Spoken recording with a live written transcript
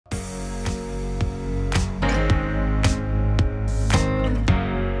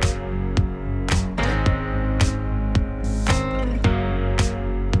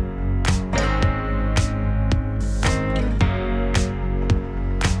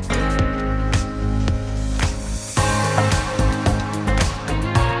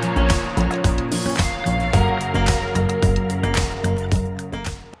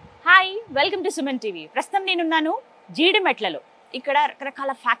To Suman TV. ప్రస్తుతం నేనున్నాను జీడిమెట్లలో. ఇక్కడ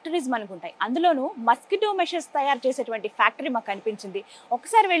రకరకాల ఫ్యాక్టరీస్ మనకు ఉంటాయి. అందులోనూ మస్కిటో మెషెస్ తయారు చేసేటువంటి ఫ్యాక్టరీ మాకు కనిపించింది.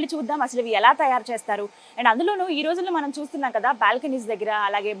 ఒకసారి వెళ్ళి చూద్దాం అసలు ఇవి ఎలా తయారు చేస్తారు. అండ్ అందులోనూ ఈ రోజుల్లో మనం చూస్తున్నాం కదా, బాల్కనీస్ దగ్గర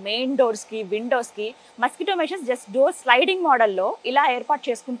అలాగే main డోర్స్కి విండోస్కి mosquito meshes just door sliding మోడల్లో ఇలా ఏర్పాటు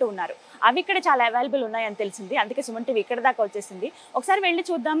చేసుకుంటూ ఉన్నారు. అవి ఇక్కడ చాలా అవైలబుల్ ఉన్నాయని తెలిసింది. అందుకే సుమన్ టీవీ ఇక్కడ దాకా వచ్చేసింది. ఒకసారి వెళ్ళి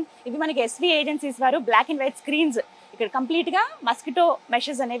చూద్దాం. ఇవి మనకి ఎస్వి ఏజెన్సీస్ వారు బ్లాక్ అండ్ వైట్ స్క్రీన్స్ ఇక్కడ కంప్లీట్గా మస్కిటో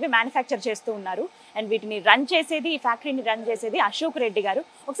మెషెస్ అనేవి మ్యానుఫ్యాక్చర్ చేస్తూ ఉన్నారు. అండ్ వీటిని రన్ చేసేది, ఈ ఫ్యాక్టరీని రన్ చేసేది అశోక్ రెడ్డి గారు.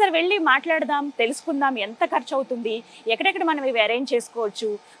 ఒకసారి వెళ్ళి మాట్లాడదాం, తెలుసుకుందాం ఎంత ఖర్చు అవుతుంది, ఎక్కడెక్కడ మనం ఇవి అరేంజ్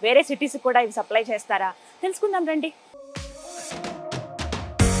చేసుకోవచ్చు, వేరే సిటీస్ కూడా ఇవి సప్లై చేస్తారా తెలుసుకుందాం రండి.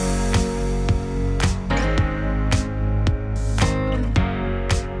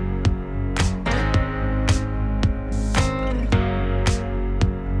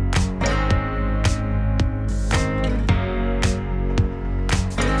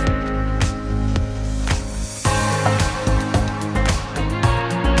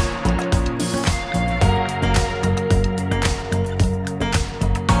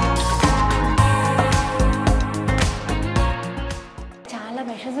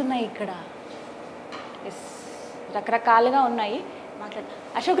 ఇక్కడ రకరకాలుగా ఉన్నాయి.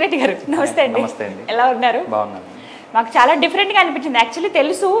 అశోక్ రెడ్డి గారు నమస్తే అండి. ఎలా ఉన్నారు? మాకు చాలా డిఫరెంట్గా అనిపించింది. యాక్చువల్లీ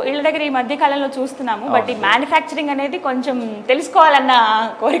తెలుసు ఇళ్ళ దగ్గర ఈ మధ్య కాలంలో చూస్తున్నాము, బట్ ఈ మ్యానుఫ్యాక్చరింగ్ అనేది కొంచెం తెలుసుకోవాలన్న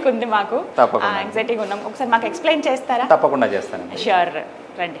కోరిక ఉంది మాకు. ఎగ్జైటింగ్ ఉన్నాం. ఒకసారి మాకు ఎక్స్ప్లెయిన్ చేస్తారా? తప్పకుండా చేస్తాను. ష్యూర్,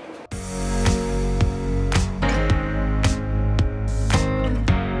 రండి.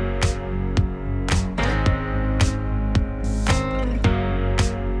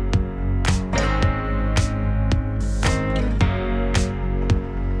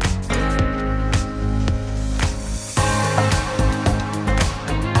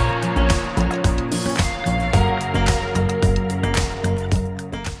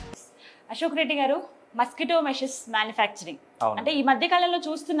 అశోక్ రెడ్డి గారు, మస్కిటో మెషెస్ మ్యానుఫ్యాక్చరింగ్ అంటే ఈ మధ్య కాలంలో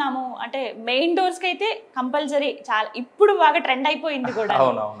చూస్తున్నాము. అంటే మెయిన్ డోర్స్ కి అయితే కంపల్సరీ చాలా ఇప్పుడు బాగా ట్రెండ్ అయిపోయింది కూడా.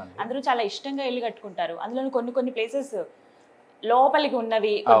 అందరూ చాలా ఇష్టంగా ఇల్లు కట్టుకుంటారు. అందులో కొన్ని ప్లేసెస్ లోపలికి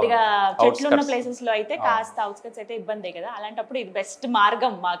ఉన్నవి, కొద్దిగా చెట్లు ఉన్న ప్లేసెస్ లో అయితే కాస్త అవుట్స్కట్స్ అయితే ఇబ్బంది కదా. అలాంటప్పుడు ఇది బెస్ట్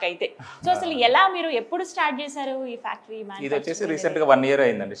మార్గం మాకైతే. సో అసలు ఎలా, మీరు ఎప్పుడు స్టార్ట్ చేశారు ఈ ఫ్యాక్టరీ? ఇది వచ్చేసి రీసెంట్ గా 1 year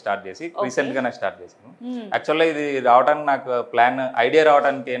అయిందండి స్టార్ట్ చేసి. రీసెంట్ గా స్టార్ట్ చేశాను. యాక్చువల్గా ఇది రావడానికి నాకు ఐడియా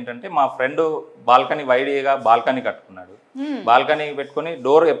రావడానికి ఏంటంటే, మా ఫ్రెండ్ బాల్కనీ వైడ్గా బాల్కనీ కట్టుకున్నాడు. బాల్కనీ పెట్టుకుని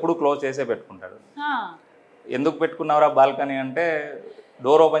డోర్ ఎప్పుడు క్లోజ్ చేసే పెట్టుకుంటాడు. ఎందుకు పెట్టుకున్నావురా బాల్కనీ అంటే,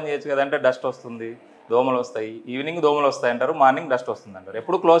 డోర్ ఓపెన్ చేయొచ్చు కదంటే డస్ట్ వస్తుంది, దోమలు వస్తాయి, ఈవినింగ్ దోమలు వస్తాయి అంటారు, మార్నింగ్ డస్ట్ వస్తుంది అంటారు,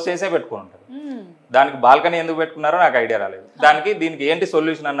 ఎప్పుడు క్లోజ్ చేసే పెట్టుకుని ఉంటారు. దానికి బాల్కనీ ఎందుకు పెట్టుకున్నారో నాకు ఐడియా రాలేదు. దీనికి ఏంటి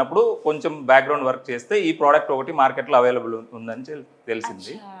సొల్యూషన్ అన్నప్పుడు కొంచెం బ్యాక్గ్రౌండ్ వర్క్ చేస్తే ఈ ప్రోడక్ట్ ఒకటి మార్కెట్లో అవైలబుల్ ఉందని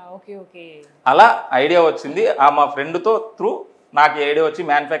తెలిసింది. అలా ఐడియా వచ్చింది. మా ఫ్రెండ్తో త్రూ నాకు ఐడియా వచ్చి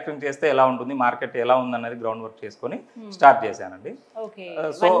మ్యానుఫ్యాక్చరింగ్ చేస్తే ఎలా ఉంటుంది, మార్కెట్ ఎలా ఉంది అన్నది గ్రౌండ్ వర్క్ చేసుకుని స్టార్ట్ చేశానండి.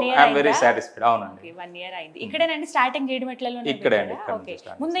 So I'm very satisfied. అవునండి, 1 year అయింది. ఇక్కడేనండి స్టార్టింగ్ జీడిమెట్లలో? ఇక్కడే అండి.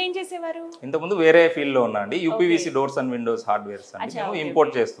 ముందు ఏం చేసేవారు? ఇంతకుముందు వేరే ఫీల్డ్ లో ఉన్నాండి. UPVC doors and Windows hardwares అని మేము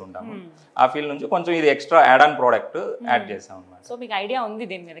ఇంపోర్ట్ చేస్తుంటాము. ఆ ఫీల్డ్ నుంచి కొంచెం ఇది extra add on product add చేసాం అన్నమాట. సో మీకు ఐడియా ఉంది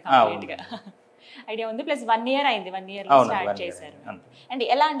దీని మీద కంప్లీట్ గా? ఐడియా ఉంది. ప్లస్ 1 year అయింది. 1 year స్టార్ట్ చేశారు. అండ్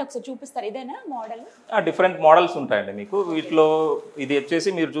ఎలా అంటే ఒకసారి చూపిస్తారు? ఇదేనా మోడల్? డిఫరెంట్ మోడల్స్ ఉంటాయండి మీకు వీటిలో. ఇది వచ్చేసి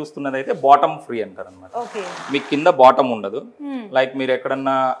మీరు చూస్తున్నది అయితే బాటమ్ ఫ్రీ అంటారు అనమాట. మీకు కింద బాటమ్ ఉండదు. లైక్ మీరు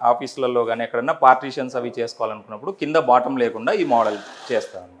ఎక్కడన్నా ఆఫీసులలో కానీ ఎక్కడన్నా పార్టీషన్స్ అవి చేసుకోవాలనుకున్నప్పుడు కింద బాటమ్ లేకుండా ఈ మోడల్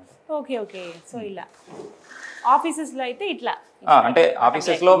చేస్తారు అనమాట. Okay okay. సో ఇలా ఆఫీసెస్ లో అయితే ఇట్లా, అంటే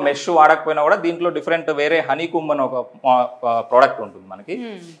ఆఫీసెస్ లో మెష్ వాడకపోయినా కూడా దీంట్లో డిఫరెంట్ వేరే హనీకుంబ్ అని ఒక ప్రోడక్ట్ ఉంటుంది మనకి.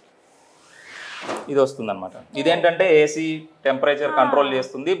 ఇది వస్తుంది అనమాట. ఇదేంటంటే ఏసీ టెంపరేచర్ కంట్రోల్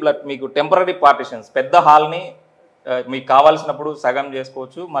చేస్తుంది. బట్ మీకు టెంపరీ పార్టిషన్స్, పెద్ద హాల్ని మీకు కావాల్సినప్పుడు సగం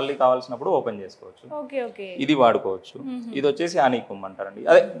చేసుకోవచ్చు, మళ్ళీ కావాల్సినప్పుడు ఓపెన్ చేసుకోవచ్చు. ఇది వాడుకోవచ్చు. ఇది వచ్చేసి హనీకుంబ్ అంటారండి.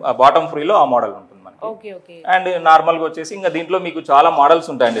 అదే బాటమ్ ఫ్రీలో ఆ మోడల్ ఉంటుంది మనకి. అండ్ నార్మల్గా వచ్చేసి ఇంకా దీంట్లో మీకు చాలా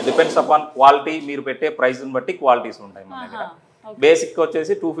మోడల్స్ ఉంటాయండి. డిపెండ్స్ అపాన్ క్వాలిటీ, మీరు పెట్టే ప్రైస్ని బట్టి క్వాలిటీస్ ఉంటాయి మన దగ్గర. బేసిక్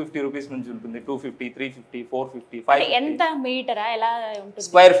వచ్చేసి 250 రూపీస్ నుంచి ఉంటుంది. 250, 350, 450, 550. ఎంత మీటరా ఎలా ఉంటుంది?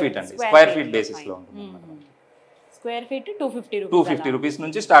 స్క్వేర్ ఫీట్ అండి. స్క్వేర్ ఫీట్ బేసిస్ లో ఉంటుంది. స్క్వేర్ ఫీట్ 250 రూపీస్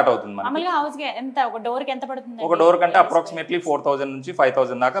నుంచి స్టార్ట్ అవుతుంది. మామూలుగా హౌస్ కి ఎంత, ఒక డోర్ కి ఎంత పడుతుంది? ఒక డోర్ కంటే అప్రాక్సిమేట్లీ 4000 నుంచి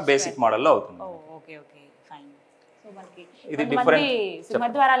 5000 దాకా బేసిక్ మోడల్ లో అవుతుంది. Okay okay, fine. సో మనకి ఇది డిఫరెంట్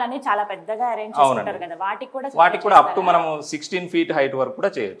సింహద్వారాలని చాలా పెద్దగా అరేంజ్ చేస్తుంటారు కదా, వాటికి కూడా అప్ టు మనం 16 feet హైట్ వరకు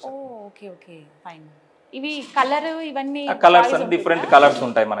కూడా చేయొచ్చు. Okay okay, fine. ఇవి కలర్, ఇవన్నీ కలర్స్ అన్ని డిఫరెంట్ కలర్స్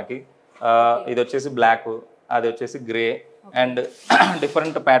ఉంటాయి మనకి. ఇది వచ్చేసి బ్లాక్, అది వచ్చేసి గ్రే, అండ్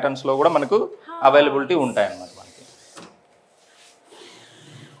డిఫరెంట్ ప్యాటర్న్స్ లో కూడా మనకు అవైలబిలిటీ ఉంటాయి అన్నమాట మనకి.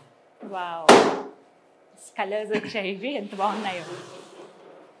 వావ్, కలర్స్ వచ్చాయి, ఇవి ఎంత బాగున్నాయో.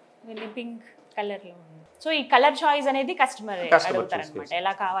 పింక్ కలర్ లో సో ఈ కలర్ చాయిస్ అనేది కస్టమర్ అడుగుతారు అనమాట,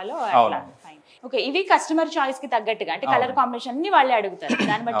 ఎలా కావాలో అట్లా. ఫైన్. ఓకే, ఇవి కస్టమర్ చాయిస్ కి తగ్గట్టుగా అంటే కలర్ కాంబినేషన్ అన్ని వాళ్ళే అడుగుతారు,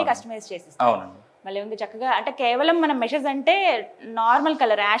 దాన్ని బట్టి కస్టమైజ్ చేసిస్తారు. అవునండి. మళ్ళీ ఉంది చక్కగా. అంటే కేవలం మనం మెషర్స్ అంటే నార్మల్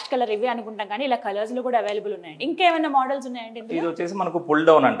కలర్, యాష్ కలర్ ఇవి అనుకుంటాం, కానీ ఇలా కలర్స్ లో కూడా అవైలబుల్ ఉన్నాయండి. ఇంకేమైనా మోడల్స్ ఉన్నాయండి? ఇది వచ్చేసి మనకు పుల్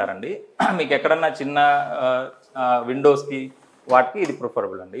డౌన్ అంటారండి. మీకు ఎక్కడన్నా చిన్న విండోస్ కి వాటికి ఇది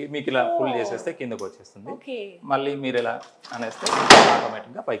ప్రిఫరబుల్ అండి. మీకు ఇలా పుల్ చేసేస్తే కిందకు వచ్చేస్తుంది, మళ్ళీ మీరు ఇలా అనేస్తే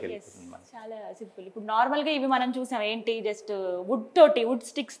ఆటోమేటిక్ గా పైకి వెళ్ళిపోతుంది. చాలా సింపుల్. ఇప్పుడు నార్మల్ గా ఇవి మనం చూసాం ఏంటి, జస్ట్ వుడ్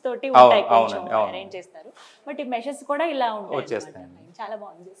స్టిక్స్ తోటి ఉంటాయి, కొంచెం అరేంజ్ చేస్తారు. బట్ ఈ మెషర్స్ కూడా ఇలా ఉంటాయి, చాలా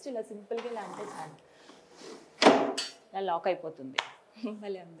బాగుంది. జస్ట్ ఇలా సింపుల్ గా ఇలా అంటే చాలు, ఇలా లాక్ అయిపోతుంది.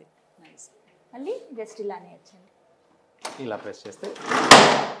 భలే ఉంది, నైస్. మళ్ళీ జస్ట్ ఇలానే వచ్చండి, ఇలా ప్రెస్ చేస్తే.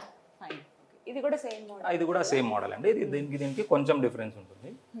 ఫైన్. ఇది కూడా సేమ్ మోడల్? ఇది కూడా సేమ్ మోడల్ అండి. ఇది దీనికి కొంచెం డిఫరెన్స్ ఉంటుంది.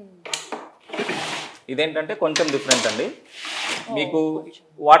 ఇదేంటంటే కొంచెం డిఫరెంట్ అండి. మీకు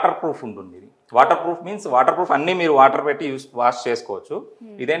వాటర్ ప్రూఫ్ ఉంటుంది. ఇది water proof means water proof అన్ని మీరు వాటర్ పెట్టి వాష్ చేసుకోవచ్చు.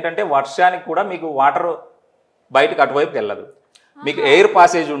 ఇదేంటంటే వర్షానికి కూడా మీకు వాటర్ బయటకు అటువైపు వెళ్ళదు, మీకు ఎయిర్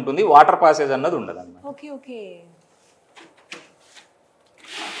పాసేజ్ ఉంటుంది, వాటర్ పాసేజ్ అన్నది ఉండదు అన్నమాట. Okay okay.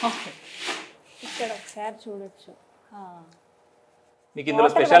 ఇక్కడ ఒకసారి చూడొచ్చు. మీకు ఇందులో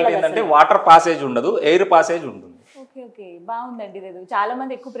స్పెషాలిటీ ఏంటంటే వాటర్ పాసేజ్ ఉండదు, ఎయిర్ పాసేజ్ ఉంటుంది. ఓకే ఓకే, బాగుందండి. ఇది చాలా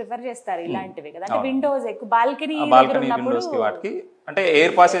మంది ఎక్కువ ప్రిఫర్ చేస్తారు ఇలాంటివి కదా, అంటే విండోస్ ఎక్కువ బాల్కనీ విండోస్ కి వాటికి అంటే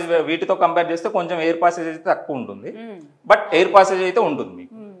ఎయిర్ పాసేజ్ వీటితో కంపేర్ చేస్తే కొంచెం ఎయిర్ పాసేజ్ అయితే తక్కువ ఉంటుంది, బట్ ఎయిర్ పాసేజ్ అయితే ఉంటుంది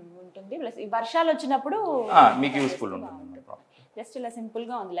మీకు ఉంటుంది. ప్లస్ ఈ వర్షాలు వచ్చినప్పుడు మీకు యూస్ఫుల్ ఉంటుంది. జస్ట్ ఇలా సింపుల్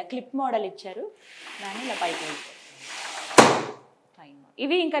గా ఉంది, ఇలా క్లిప్ మోడల్ ఇచ్చారు, దాన్ని ఇలా పైకి వెళ్తాయి.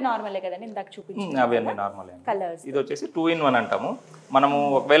 ఇవి ఇంకా నార్మలే కదండి, ఇందాక చూపించాను. అవి అన్ని నార్మల్ కలర్స్. ఇది వచ్చేసి 2-in-1 అంటాము. మనము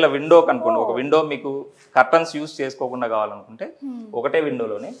ఒకవేళ విండో కనుకోండి, ఒక విండో మీకు కర్టన్స్ యూస్ చేసుకోకుండా కావాలనుకుంటే ఒకటే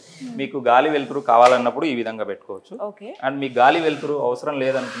విండోలోనే మీకు గాలి వెలుతురు కావాలన్నప్పుడు ఈ విధంగా పెట్టుకోవచ్చు. అండ్ మీకు గాలి వెలుతురు అవసరం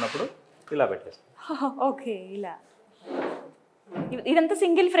లేదనుకున్నప్పుడు ఇలా పెట్టేస్తాం. ఓకే, ఇలా. ఇదంతా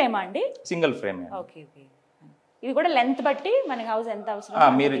సింగిల్ ఫ్రేమ్ అండి? Single frame. Okay okay. ఇది కూడా లెంత్ బట్టి మనకి హౌస్ ఎంత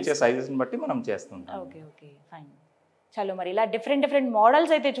అవసరం మీరు ఇచ్చే సైజెస్ బట్టి మనం చేస్తుంటాం. Okay okay, fine. చలో, మరి ఇలా డిఫరెంట్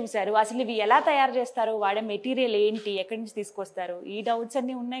మోడల్స్ అయితే చూసారు. అసలు ఇవి ఎలా తయారు చేస్తారు, వాడే మెటీరియల్ ఏంటి, ఎక్కడి నుంచి తీసుకొస్తారు, ఈ డౌట్స్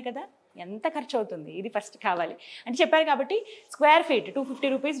అన్నీ ఉన్నాయి కదా. ఎంత ఖర్చు అవుతుంది, ఇది ఫస్ట్ కావాలి అంటే చెప్పారు. కాబట్టి స్క్వేర్ ఫీట్ 250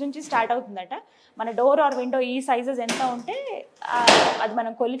 రూపీస్ నుంచి స్టార్ట్ అవుతుందట. మన డోర్ ఆర్ విండో ఈ సైజెస్ ఎంత ఉంటే అది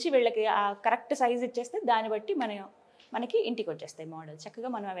మనం కొలిచి వీళ్ళకి ఆ కరెక్ట్ సైజ్ ఇచ్చేస్తే దాన్ని బట్టి మనకి ఇంటికి వచ్చేస్తాయి మోడల్స్. చక్కగా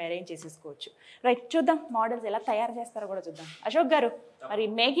మనం అవి అరేంజ్ చేసేసుకోవచ్చు. రైట్, చూద్దాం మోడల్స్ ఎలా తయారు చేస్తారో కూడా చూద్దాం. అశోక్ గారు, మరి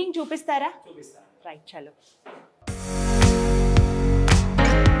మేకింగ్ చూపిస్తారా? రైట్, చలో.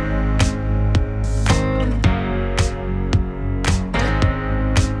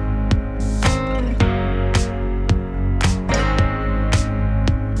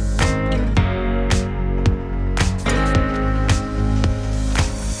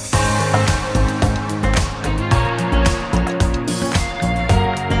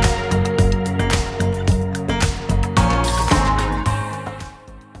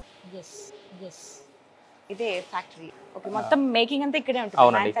 ఇదే ఫ్యాక్టరీ. ఓకే, మొత్తం మేకింగ్ అంతా ఇక్కడే ఉంటుంది.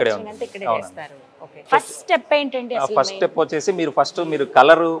 అవునండి, ఇక్కడే ఉంటుంది. ఇక్కడే చేస్తారు. ఓకే, ఫస్ట్ స్టెప్ ఏంటండి? ఫస్ట్ స్టెప్ వచ్చేసి మీరు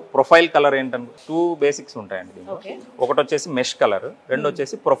కలర్ ప్రొఫైల్ కలర్ ఏంటంటే 2 బేసిక్స్ ఉంటాయండి దీంట్లో. ఒకటి వచ్చేసి మెష్ కలర్, రెండు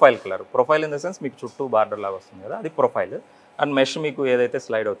వచ్చేసి profile colour. Profile in the sense మీకు చుట్టూ బార్డర్ లాగా వస్తుంది కదా, అది ప్రొఫైల్. అండ్ మెష్ మీకు ఏదైతే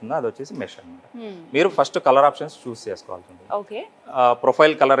స్లైడ్ అవుతుందో అది వచ్చేసి మెష్ అనమాట. మీరు ఫస్ట్ కలర్ ఆప్షన్స్ చూస్ చేసుకోవాల్సి ఉంటుంది.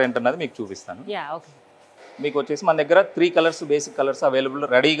 ప్రొఫైల్ కలర్ ఏంటన్నది మీకు చూపిస్తాను. మీకు వచ్చేసి మన దగ్గర 3 కలర్స్ బేసిక్ కలర్స్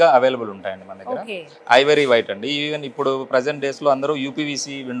రెడీగా అవైలబుల్ ఉంటాయండి మన దగ్గర. ఐవరీ వైట్ అండి. ఈవెన్ ఇప్పుడు ప్రెసెంట్ డేస్ లో అందరూ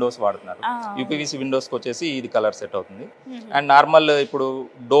యూపీవీసీ విండోస్ వాడుతున్నారు. యూపీవీసీ విండోస్ కి వచ్చేసి ఇది కలర్ సెట్ అవుతుంది. అండ్ నార్మల్ ఇప్పుడు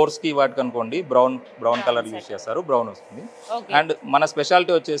డోర్స్ కి వాటికి అనుకోండి బ్రౌన్ కలర్ యూస్ చేస్తారు, బ్రౌన్ వస్తుంది. అండ్ మన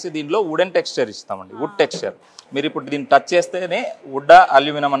స్పెషాలిటీ వచ్చేసి దీనిలో వుడెన్ టెక్స్చర్ ఇస్తామండి, వుడ్ టెక్స్చర్. మీరు ఇప్పుడు దీన్ని టచ్ చేస్తేనే వుడ్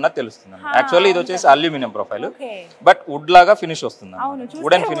అల్యూమినియం అన్నది తెలుస్తుంది. యాక్చువల్లీ ఇది వచ్చేసి అల్యూమినియం ప్రొఫైల్, బట్ వుడ్ లాగా ఫినిష్ వస్తుంది,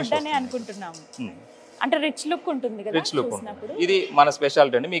 వుడెన్ ఫినిష్ వస్తుంది. అంటే రిచ్ లుక్ ఉంటుంది కదా, రిచ్ లుక్ ఉంటుంది. ఇది మన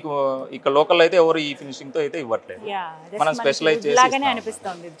స్పెషాలిటీ అండి. మీకు ఇక్కడ లోకల్ అయితే ఎవరు ఈ ఫినిషింగ్ తో అయితే ఇవ్వట్లేదు, మనం స్పెషలైజ్ చేసి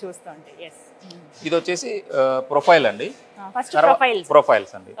అనిపిస్తుంది చూస్తుంటే. ఇది వచ్చేసి ప్రొఫైల్ అండి,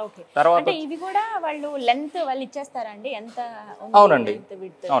 ప్రొఫైల్స్ అండి. తర్వాత ఇవి కూడా వాళ్ళు లెంత్ వాళ్ళు ఇచ్చేస్తారండి ఎంత? అవునండి,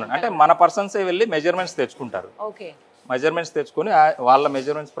 అంటే మన పర్సన్స్ వెళ్ళి మెజర్మెంట్స్ తెచ్చుకుంటారు. మెజర్మెంట్స్ తెచ్చుకొని వాళ్ళ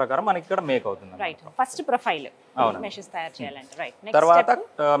మెజర్మెంట్స్ ప్రకారం మనకి ఇక్కడ మేక్ అవుతుంది. ఫస్ట్ ప్రొఫైల్ మెషెస్ తయారు చేయాలంటే. రైట్, తర్వాత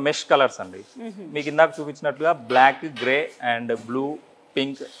మెష్ కలర్స్ అండి. మీకు ఇందాక చూపించినట్లుగా black, grey and blue,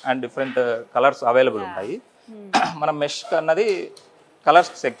 pink and different colours available ఉంటాయి. మనం మెష్ అన్నది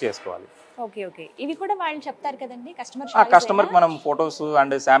కలర్స్ సెట్ చేసుకోవాలి. ఓకే ఓకే, ఇవి కూడా వాళ్ళు చెప్తారు కదండి కస్టమర్ కి మనం ఫొటోస్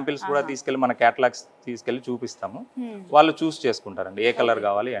అండ్ శాంపిల్స్ కూడా తీసుకెళ్లి మన క్యాటలాగ్స్ తీసుకెళ్లి చూపిస్తాము. వాళ్ళు చూస్ చేసుకుంటారండి ఏ కలర్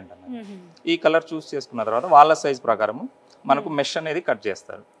కావాలి అంటే. ఈ కలర్ చూస్ చేసుకున్న తర్వాత వాళ్ళ సైజ్ ప్రకారం మనకు మెష్ అనేది కట్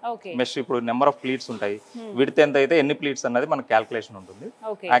చేస్తారు. ఓకే మెష్ ఇప్పుడు నెంబర్ ఆఫ్ ప్లీట్స్ ఉంటాయి, విడ్త్ ఎంత అయితే ఎన్ని ప్లీట్స్ అన్నది మనకు క్యాల్కులేషన్ ఉంటుంది.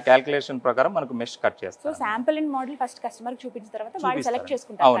 ఓకే ఆ క్యాల్కులేషన్ ప్రకారం మనకు మెష్ కట్ సో చేస్తారు. Sample and model first customer కి చూపించిన తర్వాత వాళ్ళు సెలెక్ట్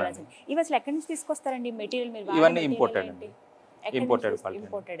చేసుకుంటారు కలర్స్. ఇవి అసలు ఎక్కడి నుంచి తీసుకొస్తారండి మెటీరియల్? మీరు ఇవన్నీ ఇంపోర్టెడ్ అండి, ఇంపోర్టెడ్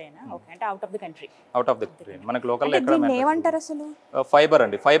ఇంపోర్టెడేనా? ఓకే, అంటే out of the country. Out of the country. మనకు లోకల్ ఎక్కడ ఏమంటారు అసలు? ఫైబర్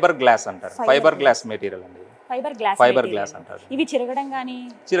అండి, ఫైబర్ గ్లాస్ అంటారు. ఫైబర్ గ్లాస్ మెటీరియల్ అండి, ఫైబర్ గ్లాస్ అంటారు. ఇవి చిరగడం గానీ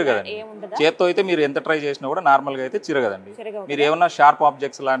చిరగదండి. చేత్తో అయితే మీరు ఎంత ట్రై చేసినా కూడా నార్మల్ గా అయితే చిరగదండి. మీరు ఏమన్నా షార్ప్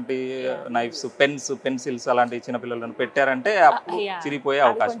ఆబ్జెక్ట్స్ లాంటి నైఫ్స్, పెన్స్, పెన్సిల్స్ అలాంటి చిన్న పిల్లలను పెట్టారంటే అప్పుడు చిరిగిపోయే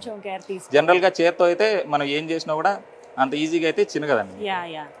అవకాశం. జనరల్ గా చేత్తో అయితే మనం ఏం చేసినా కూడా అంత ఈజీగా అయితే చిరగదండి.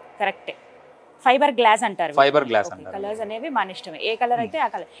 కరెక్ట్. ఫైబర్ గ్లాస్ అంటారు. ఫైబర్ గ్లాస్ అంటారు. కలర్స్ అనేవి మన ఇష్టమే, ఏ కలర్ అయితే ఆ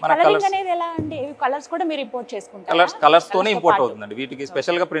కలర్. కలరింగ్ అనేది ఎలా అండి? కలర్స్ కూడా మీరు ఇంపోర్ట్ చేసుకుంటారా? కలర్స్ తోనే ఇంపోర్ట్ అవుతుందండి. వీటికి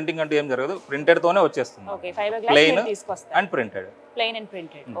స్పెషల్ గా ప్రింటింగ్ అంటే ఏం జరగదు, ప్రింటెడ్ తోనే వచ్చేస్తుంది. ఓకే, ఫైబర్ గ్లాస్ మీరు తీసుకొస్తారు and printed. Plain and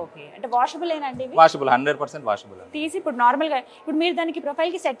printed. Okay, అంటే వాషబుల్ ఏనండి ఇవి? Washable, 100% washable. తీసి ఇప్పుడు నార్మల్ గా ఇప్పుడు మీరు దానికి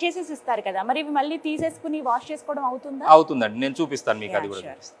ప్రొఫైల్ కి సెట్ చేసేసి ఇస్తారు కదా, మరి ఇవి మళ్ళీ తీసేసుకుని వాష్ చేసుకోవడం అవుతుందా? అవుతుందండి, నేను చూపిస్తాను మీకు, అది కూడా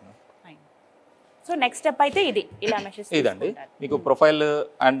చూపిస్తాను. సో నెక్స్ట్ స్టెప్ అయితే ఇది, ఇలా మెషెస్ ఇదండి. మీకు ప్రొఫైల్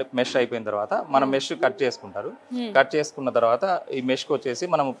అండ్ మెష్ అయిపోయిన తర్వాత మనం మెష్ కట్ చేసుకుంటారు. కట్ చేసుకున్న తర్వాత ఈ మెష్కి వచ్చేసి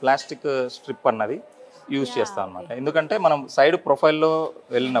మనం ప్లాస్టిక్ స్ట్రిప్ అన్నది యూజ్ చేస్తాం అనమాట. ఎందుకంటే మనం సైడ్ ప్రొఫైల్లో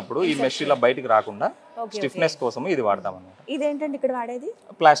వెళ్ళినప్పుడు ఈ మెష్ ఇలా బయటికి రాకుండా స్టిఫ్నెస్ కోసం ఇది వాడతాం అనమాట. ఇదేంటండి ఇక్కడ వాడేది?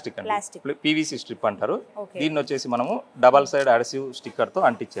 ప్లాస్టిక్ అండి, పీవీసీ స్ట్రిప్ అంటారు. దీన్ని వచ్చేసి మనము డబల్ సైడ్ అడసివ్ స్టిక్కర్ తో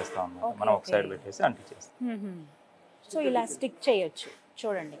అంటించేస్తాం అనమాట. మనం ఒక సైడ్ పెట్టేసి అంటించేస్తాం. సో ఇలా స్టిక్ చేయొచ్చు.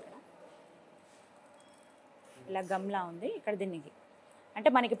 చూడండి ఇక్కడ ఇలా గమ్లా ఉంది. ఇక్కడ దీనికి అంటే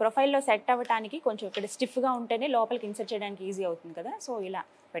మనకి ప్రొఫైల్లో సెట్ అవ్వడానికి కొంచెం ఇక్కడ స్టిఫ్గా ఉంటేనే లోపలికి ఇన్సర్ట్ చేయడానికి ఈజీ అవుతుంది కదా. సో ఇలా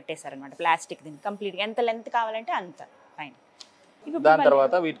పెట్టేశారనమాట ప్లాస్టిక్. దీన్ని కంప్లీట్గా ఎంత లెంత్ కావాలంటే అంత. ఫైన్. దాని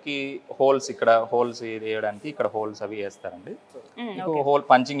తర్వాత వీటికి హోల్స్, ఇక్కడ హోల్స్ వేయడానికి ఇక్కడ హోల్స్ అవి వేస్తారండి. హోల్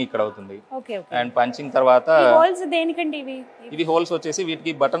పంచింగ్ ఇక్కడ అవుతుంది. అండ్ పంచింగ్ తర్వాత హోల్స్ దేనికండి ఇవి? ఇవి హోల్స్ వచ్చేసి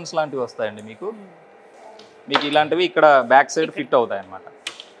వీటికి బటన్స్ లాంటివి వస్తాయండి. మీకు ఇలాంటివి ఇక్కడ బ్యాక్ సైడ్ ఫిట్ అవుతాయి అన్నమాట.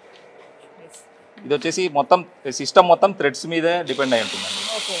 ఇది వచ్చేసి మొత్తం సిస్టమ్ మొత్తం థ్రెడ్స్ మీదే డిపెండ్ అయి ఉంటుందండి.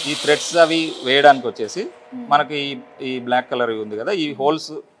 ఈ థ్రెడ్స్ అవి వేయడానికి వచ్చేసి మనకి ఈ బ్లాక్ కలర్ ఉంది కదా, ఈ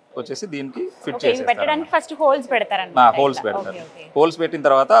హోల్స్ వచ్చేసి దీనికి ఫిట్ చేసి హోల్స్ పెడతారు. హోల్స్ పెట్టిన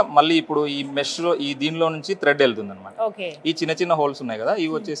తర్వాత మళ్ళీ ఇప్పుడు ఈ మెష్ లో ఈ దీనిలో నుంచి థ్రెడ్ వెళ్తుంది అనమాట. ఈ చిన్న చిన్న హోల్స్ ఉన్నాయి కదా,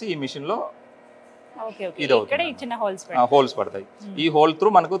 ఇవి వచ్చేసి ఈ మిషన్ లో ఇది అవుతుంది, హోల్స్ పడతాయి. ఈ హోల్ త్రూ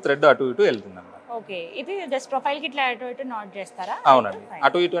మనకు థ్రెడ్ అటు ఇటు వెళ్తుంది అనమాట. ఓకే, ఇది జస్ట్ ప్రొఫైల్ కి ఇట్లా అటు ఇటు నాట్ చేస్తారా? అవునండి,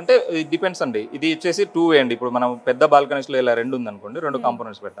 అటు ఇటు అంటే డిపెండ్స్ అండి. ఇది వచ్చేసి 2 వే అండి. ఇప్పుడు మనం పెద్ద బాల్కనీస్ లో ఇలా 2 ఉంది అనుకోండి, 2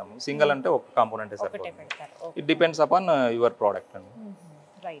 కాంపోనెంట్స్ పెడతాము. సింగిల్ అంటే ఒక కాంపోనెంట్ సరిపోతుంది. It depends upon your product అండి.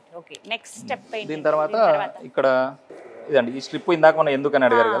 రైట్. ఓకే, నెక్స్ట్ స్టెప్ దీని తర్వాత ఇక్కడ ఇదండి, ఈ స్ట్రిప్ ఇందాక మనం ఎందుకని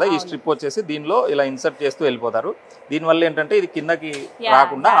అడిగారు కదా, ఈ స్ట్రిప్ వచ్చేసి దీనిలో ఇలా ఇన్సర్ట్ చేస్తూ వెళ్ళిపోతారు. దీనివల్ల ఏంటంటే ఇది కిందకి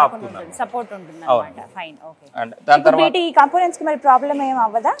రాకుండా ఆపుతున్నారు, సపోర్ట్ ఉంటుంది అన్నమాట. ఫైన్. ఓకే, అండ్ దాని తర్వాత ఈ కంపోనెంట్స్ కి మరి ప్రాబ్లం ఏం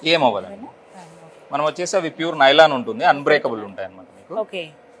అవ్వదా? ఏం అవ్వదండి. మనం వచ్చేసి అవి ప్యూర్ నైలాన్ ఉంటుంది, అన్బ్రేకబుల్ ఉంటాయి అన్నమాట మీకు. ఓకే,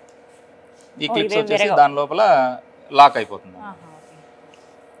 ఈ క్లిప్స్ వచ్చేసి దాని లోపల లాక్ అయిపోతుంది.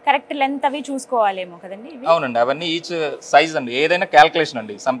 కరెక్ట్ లెంత్ అవి చూసుకోవాలేమో కదండి? అవునండి, అవన్నీ ఈచ్ సైజ్ అండి, ఏదైనా క్యాల్కులేషన్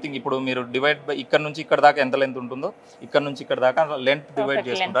అండి. సంథింగ్ ఇప్పుడు మీరు డివైడ్ బై ఇక్కడ నుంచి ఇక్కడ దాకా ఎంత లెంత్ ఉంటుందో ఇక్కడ నుంచి ఇక్కడ దాకా లెంత్ డివైడ్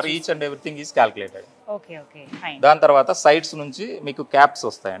చేసుకుంటారు. Each and everything is calculated. Okay okay, fine. దాని తర్వాత సైడ్స్ నుంచి మీకు క్యాప్స్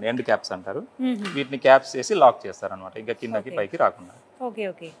వస్తాయండి, ఎండ్ క్యాప్స్ అంటారు. వీటిని క్యాప్స్ చేసి లాక్ చేస్తారు అనమాట, ఇంకా కిందకి పైకి రాకుండా. Okay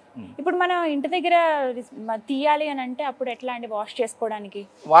okay. ఇప్పుడు మనం ఇంటి దగ్గర తీయాలి అని అంటే అప్పుడు ఎట్లా అండి వాష్ చేసుకోవడానికి?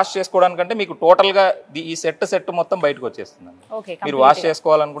 వాష్ చేసుకోవడానికి అంటే మీకు టోటల్ గా ఈ సెట్ మొత్తం బయటకు వచ్చేస్తుందండి. మీరు వాష్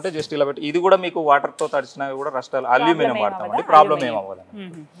చేసుకోవాలనుకుంటే జస్ట్ ఇలా పెట్టి, ఇది కూడా మీకు వాటర్ తో తడిచినా కూడా రస్ట్ అల్యూమినియం వాడతామండి, ప్రాబ్లం ఏం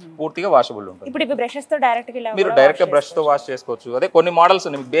అవ్వదండి, పూర్తిగా వాషబుల్ ఉంటుంది. ఇప్పుడు ఇవి బ్రషెస్ తో డైరెక్ట్ గా మీరు డైరెక్ట్ గా బ్రష్ తో వాష్ చేసుకోవచ్చు. అదే కొన్ని మోడల్స్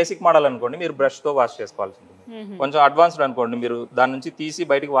బేసిక్ మోడల్ అనుకోండి, మీరు బ్రష్ తో వాష్ చేసుకోవాల్సి ఉంటుంది. కొంచెం అడ్వాన్స్డ్ అనుకోండి, మీరు దాని నుంచి తీసి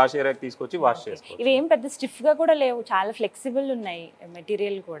బయటికి వాష్ ఏరియాకి తీసుకొచ్చి వాష్ చేసుకోవచ్చు. ఇవి ఏం పెద్ద స్టిఫ్ గా కూడా లేవు, చాలా ఫ్లెక్సిబుల్ ఉన్నాయి.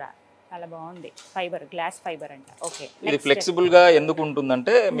 మెటీరియల్ కూడా చాలా బాగుంది, ఫైబర్, గ్లాస్ ఫైబర్ అంట. ఓకే, ఇది ఫ్లెక్సిబుల్ గా ఎందుకు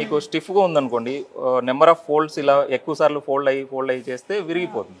ఉంటుందంటే మీకు స్టిఫ్ గా ఉందనుకోండి, నెంబర్ ఆఫ్ ఫోల్డ్స్ ఇలా ఎక్కువ సార్లు ఫోల్డ్ అయ్యి చేస్తే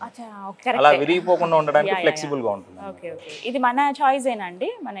విరిగిపోతుంది. అలా విరిగిపోకుండా ఉండడానికి ఫ్లెక్సిబుల్ గా ఉంటుంది. ఓకే ఓకే, ఇది మన చాయిస్ ఏనా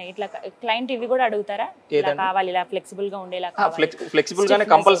అండి? మన ఇట్లా క్లయింట్ ఇవి కూడా అడుగుతారా, ఇలా కావాలి, ఇలా ఫ్లెక్సిబుల్ గా ఉండేలా? ఫ్లెక్సిబుల్ గానే,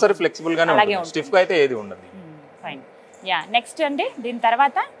 కంపల్సరీ ఫ్లెక్సిబుల్ గానే ఉంటుంది, స్టిఫ్ గా అయితే ఏది ఉండదు. ఫైన్. యా, నెక్స్ట్ అండి దీని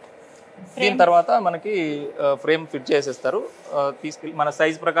తర్వాత మనకి ఫ్రేమ్ ఫిట్ చేసేస్తారు. తీసుకెళ్ళి మన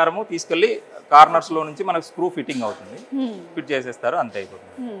సైజ్ ప్రకారము తీసుకెళ్ళి కార్నర్స్ లో నుంచి మనకు స్క్రూ ఫిట్టింగ్ అవుతుంది, ఫిట్ చేసేస్తారు, అంతే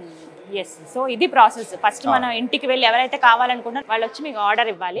అయిపోతుంది. ఎస్. సో ఇది ప్రాసెస్. ఫస్ట్ మనం ఇంటికి వెళ్ళి ఎవరైతే కావాలనుకున్నారో వాళ్ళు వచ్చి మీకు ఆర్డర్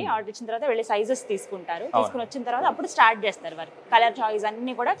ఇవ్వాలి. ఆర్డర్ ఇచ్చిన తర్వాత వెళ్ళి సైజెస్ తీసుకుంటారు. తీసుకుని వచ్చిన తర్వాత అప్పుడు స్టార్ట్ చేస్తారు వర్క్. కలర్ చాయిస్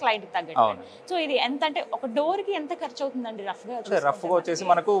అన్ని కూడా క్లయింట్ తగ్గట్టు. సో ఇది ఎంత అంటే ఒక డోర్ కి ఎంత ఖర్చు అవుతుందండి రఫ్ గా? రఫ్ గా వచ్చేసి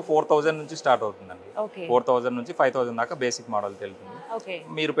మనకు 4000 నుంచి స్టార్ట్ అవుతుందండి. 4000 నుంచి 5000 దాకా బేసిక్ మోడల్ తెలుస్తుంది.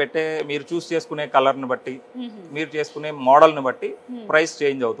 మీరు చూస్ చేసుకునే కలర్ ని బట్టి, మీరు చేసుకునే మోడల్ ని బట్టి ప్రైస్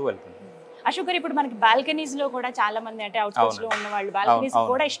చేంజ్ అవుతూ వెళ్తుంది. అశోక్ గారు, ఇప్పుడు మనకి బాల్కనీస్ లో కూడా చాలా మంది అంటే అవుట్స్కట్స్ లో ఉన్న వాళ్ళు బాల్కనీస్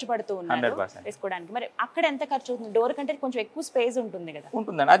కూడా ఇష్టపడుతూ ఉన్నారు వేసుకోవడానికి. మరి అక్కడ ఎంత ఖర్చు అవుతుంది? డోర్ కంటే కొంచెం ఎక్కువ స్పేస్ ఉంటుంది కదా?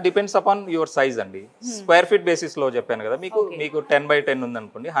 ఉంటుందండి. అది డిపెండ్స్ అపాన్ యువర్ సైజ్ అండి. స్క్వేర్ ఫీట్ బేసిస్ లో చెప్పాను కదా మీకు 10x10 ఉంది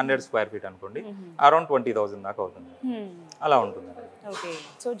అనుకోండి, 100 స్క్వేర్ ఫీట్ అనుకోండి, అరౌండ్ 20,000 దాకా అవుతుంది. అలా ఉంటుంది. ఓకే.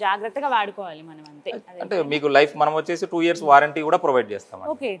 సో జాగ్రత్తగా వాడుకోవాలి మనం అంతే. అంటే మీకు లైఫ్ మనం వచ్చేసి 2 years వారంటీ కూడా ప్రొవైడ్ చేస్తాం.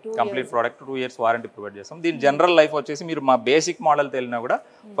 Complete product 2 years warranty provide చేస్తాం. దీని జనరల్ లైఫ్ వచ్చేసి మీరు మా బేసిక్ మోడల్ తెలినా కూడా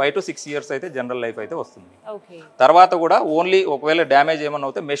 5 to 6 years అయితే జనరల్ లైఫ్ అయితే వస్తుంది. తర్వాత కూడా ఓన్లీ ఒకవేళ డ్యామేజ్ ఏమన్నా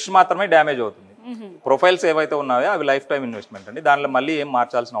అవుతే మెష్ మాత్రమే డ్యామేజ్ అవుతుంది. ప్రొఫైల్స్ ఏవైతే ఉన్నాయో అవి లైఫ్ టైం ఇన్వెస్ట్మెంట్ అండి. దానిలో మళ్ళీ ఏం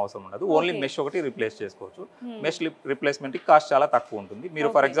మార్చాల్సిన అవసరం ఉండదు. ఓన్లీ మెష్ ఒకటి రిప్లేస్ చేసుకోవచ్చు. మెష్ రిప్లేస్మెంట్ కాస్ట్ చాలా తక్కువ ఉంటుంది. మీరు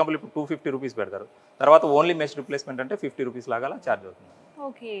ఫర్ ఎగ్జాంపుల్ ఇప్పుడు 250 రూపీస్ పెడతారు, తర్వాత ఓన్లీ మెష్ రిప్లేస్మెంట్ అంటే 50 రూపీస్ లాగా ఛార్జ్ అవుతుంది.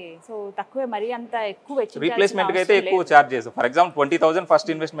 ఓకే. సో తక్కువే, మరి అంత ఎక్కువ రిప్లేస్మెంట్ అయితే ఎక్కువ ఛార్జ్ చేస్తారు. ఫర్ ఎగ్జాంపుల్ 20,000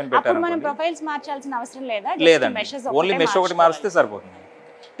 ఫస్ట్ ఇన్వెస్ట్మెంట్ పెట్టారు, మనం ప్రొఫైల్స్ మార్చాల్సిన అవసరం లేదా? లేదండి, ఓన్లీ మెష్ ఒకటి మారిస్తే సరిపోతుంది.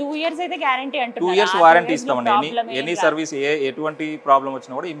 2 years అయితే గ్యారంటీ అంటున్నారు. 2 years వారంటీ ఇస్తామండి. ఎనీ సర్వీస్ ఎటువంటి ప్రాబ్లం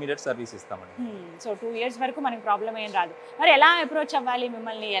వచ్చినా కూడా ఇమ్మీడియట్ సర్వీస్ ఇస్తామండి. సో 2 years వరకు మనకి ప్రాబ్లం ఏం రాదు. మరి ఎలా అప్రోచ్ అవ్వాలి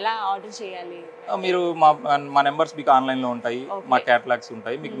మిమ్మల్ని? ఎలా ఆర్డర్ చేయాలి? మీరు మా నెంబర్స్ మీకు ఆన్లైన్ లో ఉంటాయి, మా క్యాటలాగ్స్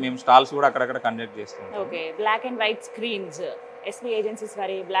ఉంటాయి. మీకు మేము స్టాల్స్ కూడా అక్కడక్కడ కండక్ట్ చేస్తాం. Okay. Black and white screens, SV agencies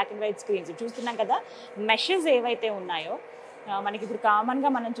వారి బ్లాక్ అండ్ వైట్ స్క్రీన్స్ చూస్తున్నాం కదా. మెషెస్ ఏవైతే ఉన్నాయో మనకి ఇప్పుడు కామన్గా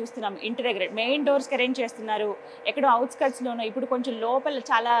మనం చూస్తున్నాం, ఇంటిగ్రేటెడ్ మెయిన్ డోర్స్కి అరేంజ్ చేస్తున్నారు. ఎక్కడో అవుట్స్కట్స్లోనో, ఇప్పుడు కొంచెం లోపల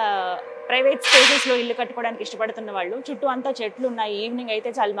చాలా ప్రైవేట్ స్పేసెస్లో ఇల్లు కట్టుకోవడానికి ఇష్టపడుతున్న వాళ్ళు, చుట్టూ అంతా చెట్లు ఉన్నాయి, ఈవినింగ్ అయితే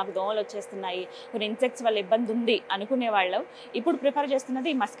చాలా మాకు దోమలు వచ్చేస్తున్నాయి, కొన్ని ఇన్సెక్ట్స్ వల్ల ఇబ్బంది ఉంది అనుకునే వాళ్ళు ఇప్పుడు ప్రిఫర్ చేస్తున్నది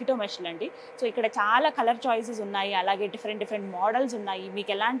ఈ మస్కిటో మెష్లు అండి. సో ఇక్కడ చాలా కలర్ చాయిసెస్ ఉన్నాయి, అలాగే డిఫరెంట్ మోడల్స్ ఉన్నాయి.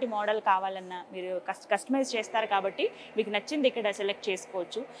 మీకు ఎలాంటి మోడల్ కావాలన్నా మీరు కస్టమైజ్ చేస్తారు కాబట్టి మీకు నచ్చింది ఇక్కడ సెలెక్ట్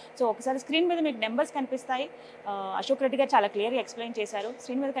చేసుకోవచ్చు. సో ఒకసారి స్క్రీన్ మీద మీకు నెంబర్స్ కనిపిస్తాయి. అశోక్ రెడ్డి గారు చాలా క్లియర్గా ఎక్స్ప్లెయిన్ చేశారు.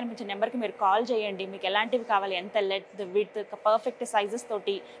 స్క్రీన్ మీద కనిపించే నెంబర్కి మీరు కాల్ చేయండి. మీకు ఎలాంటివి కావాలి, ఎంత లెంత్, విడ్త్, పర్ఫెక్ట్ సైజెస్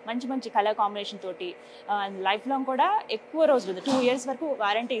తోటి, మంచి కలర్ కాంబినేషన్ తోటి లైఫ్ లాంగ్ కూడా ఎక్కువ రోజులు 2 years వరకు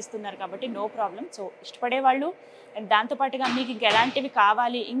వారంటీ ఇస్తున్నారు కాబట్టి నో ప్రాబ్లం. సో ఇష్టపడే వాళ్ళు, దాంతోపాటుగా మీకు ఇంక ఎలాంటివి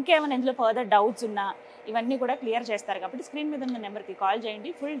కావాలి, ఇంకేమైనా ఇందులో ఫర్దర్ డౌట్స్ ఉన్నా ఇవన్నీ కూడా క్లియర్ చేస్తారు కాబట్టి స్క్రీన్ మీద ఉన్న నెంబర్కి కాల్ చేయండి.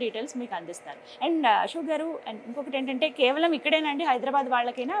 ఫుల్ డీటెయిల్స్ మీకు అందిస్తారు. అండ్ అశోక్ గారు, అండ్ ఇంకొకటి ఏంటంటే కేవలం ఇక్కడేనండి హైదరాబాద్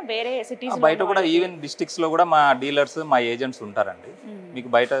వాళ్ళకైనా వేరే సిటీస్ బయట కూడా, ఈవెన్ డిస్ట్రిక్ట్స్ లో కూడా మా డీలర్స్, మా ఏజెంట్స్ ఉంటారండి. మీకు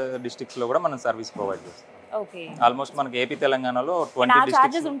బయట డిస్ట్రిక్ట్స్ లో కూడా మనం సర్వీస్ ప్రొవైడ్ చేస్తాం. ఓకే. ఆల్మోస్ట్ మనకి ఏపీ తెలంగాణలో 20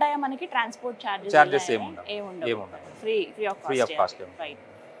 చార్జెస్ ఉంటాయా మనకి? ట్రాన్స్పోర్ట్ చార్జెస్ ఏముండవు, free of cost. Right.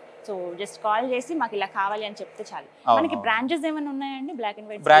 So just call చేసి మాకు ఇలా కావాలి అని చెప్తే చాలు. మనకి బ్రాంచెస్ ఏమైనా ఉన్నాయండి? బ్లాక్ అండ్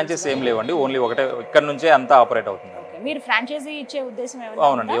వైట్ బ్రాంచెస్ ఏం లేవండి, ఓన్లీ ఒకటే, ఇక్కడ నుంచే అంతా ఆపరేట్ అవుతుంది. మీరు ఫ్రాంచైజీ ఇచ్చే ఉద్దేశం ఏమైనా?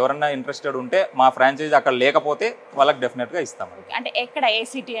 అవునండి, ఎవరైనా ఇంట్రెస్టెడ్ ఉంటే మా ఫ్రాంచైజీ అక్కడ లేకపోతే వాళ్ళకి డెఫినెట్ గా ఇస్తాం. అంటే ఎక్కడ, ఏ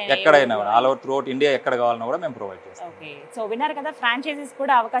సిటీ ఎక్కడైనా all over through out India ఎక్కడ కావాలన్నా కూడా మేము ప్రొవైడ్ చేస్తాం. ఓకే. సో విన్నారు కదా, ఫ్రాంచైజీస్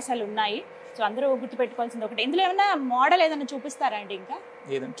కూడా అవకాశాలు ఉన్నాయి. సో అందరూ గుర్తుపెట్టుకోవాల్సింది ఒకటి. ఇందులో ఏమైనా మోడల్ ఏదైనా చూపిస్తారా అండి? ఇంకా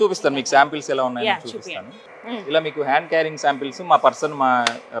ఏదైనా చూపిస్తాను మీకు, శాంపిల్స్ ఎలా ఉన్నాయో చూపిస్తాను. ఇలా మీకు హ్యాండ్ క్యారింగ్ శాంపిల్స్ మా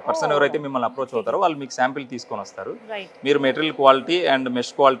పర్సన్ ఎవరైతే మిమ్మల్ని అప్రోచ్ అవుతారో వాళ్ళు మీకు శాంపిల్ తీసుకొని వస్తారు. మీరు material quality and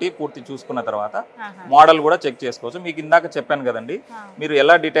mesh quality పూర్తి చూసుకున్న తర్వాత మోడల్ కూడా చెక్ చేసుకోవచ్చు. మీకు ఇందాక చెప్పాను కదండి, మీరు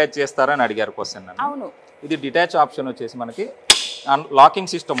ఎలా డిటాచ్ చేస్తారని అడిగారు క్వశ్చన్. ఇది డిటాచ్ ఆప్షన్ వచ్చేసి మనకి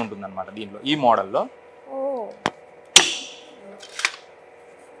లాకింగ్ సిస్టమ్ ఉంటుంది అనమాట దీనిలో. ఈ మోడల్లో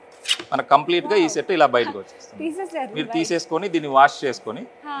మనకు కంప్లీట్ గా ఈ సెట్ ఇలా బయటకు వచ్చేస్తుంది. మీరు తీసేసుకొని దీన్ని వాష్ చేసుకొని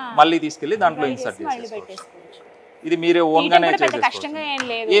మళ్ళీ తీసుకెళ్లి దాంట్లో ఇన్సర్ట్ చేసుకోవచ్చు. ఇది మీరే ఓన్ గానే చేసుకోవచ్చు,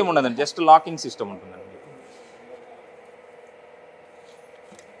 ఏముండదండి, జస్ట్ లాకింగ్ సిస్టమ్ ఉంటుందండి.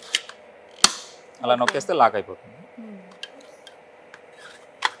 అలా నొక్కేస్తే లాక్ అయిపోతుంది.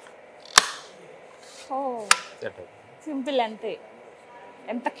 సింపుల్ అంతే.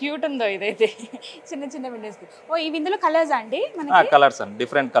 ఎంత క్యూట్ ఉందో ఇదైతే, చిన్న విండోస్. ఇవి ఇందులో కలర్స్ అండి? కలర్స్ అండి,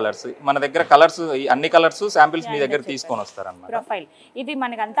 డిఫరెంట్ కలర్స్ మన దగ్గర. కలర్స్ అన్ని కలర్స్ శాంపిల్స్ మీ దగ్గర తీసుకొని వస్తారు అన్నమాట. ప్రొఫైల్ ఇది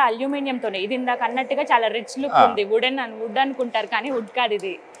మనకి అంతా అల్యూమినియం తోనే. ఇది ఇందాక అన్నట్టుగా చాలా రిచ్ లుక్ ఉంది. వుడ్ అనుకుంటారు కానీ వుడ్ కాదు,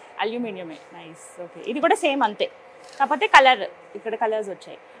 ఇది అల్యూమినియమే. నైస్. ఓకే. ఇది కూడా సేమ్ అంతే, కాకపోతే కలర్ ఇక్కడ కలర్స్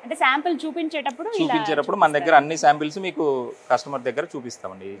వచ్చాయి. అంటే శాంపిల్ చూపించేటప్పుడు మన దగ్గర అన్ని శాంపిల్స్ మీకు కస్టమర్ దగ్గర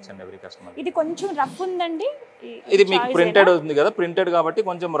చూపిస్తామండి, ఈచ్ అండ్ ఎవ్రీ కస్టమర్. ఇది కొంచెం రఫ్ ఉందండి. ఇది మీకు ప్రింటెడ్ ఉంది కదా, ప్రింటెడ్ కాబట్టి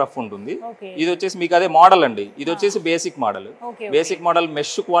కొంచెం రఫ్ ఉంటుంది. ఇది వచ్చేసి మీకు అదే మోడల్ అండి. ఇది వచ్చేసి basic model. Basic model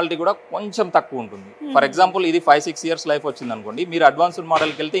mesh quality కూడా కొంచెం తక్కువ ఉంటుంది. ఫర్ ఎగ్జాంపుల్ ఇది 5-6 ఇయర్స్ లైఫ్ వచ్చింది అనుకోండి, మీరు అడ్వాన్స్డ్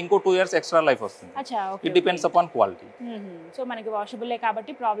మోడల్కి వెళ్తే ఇంకో 2 ఇయర్స్ ఎక్స్ట్రా లైఫ్ వస్తుంది. It depends upon quality. So మనకి వాషబుల్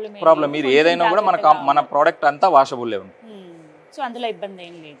కాబట్టి ప్రాబ్లం మీరు ఏదైనా కూడా మన ప్రోడక్ట్ అంతా వాషబుల్ ఉంది. సో అందులో ఇబ్బంది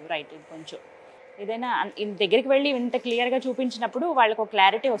ఏం లేదు. రైట్. ఇది కొంచెం ఏదైనా దగ్గరికి వెళ్ళి ఇంత క్లియర్గా చూపించినప్పుడు వాళ్ళకు ఒక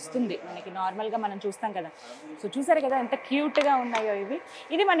క్లారిటీ వస్తుంది. మనకి నార్మల్గా మనం చూస్తాం కదా. సో చూసారు కదా ఎంత క్యూట్గా ఉన్నాయో ఇవి.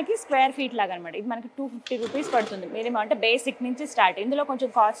 ఇది మనకి స్క్వేర్ ఫీట్ లాగా అనమాట. ఇది మనకి 250 రూపీస్ పడుతుంది మినిమం. అంటే బేసిక్ నుంచి స్టార్ట్. ఇందులో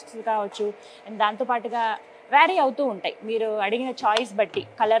కొంచెం కాస్ట్ కావచ్చు అండ్ దాంతోపాటుగా వ్యారీ అవుతూ ఉంటాయి. మీరు అడిగిన చాయిస్ బట్టి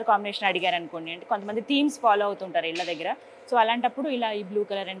కలర్ కాంబినేషన్ అడిగారు అనుకోండి, అంటే కొంతమంది థీమ్స్ ఫాలో అవుతుంటారు ఇళ్ళ దగ్గర. సో అలాంటప్పుడు ఇలా ఈ బ్లూ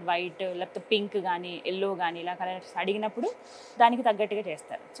కలర్ అండ్ వైట్ లేకపోతే పింక్ కానీ ఎల్లో కానీ ఇలా కలర్స్ అడిగినప్పుడు దానికి తగ్గట్టుగా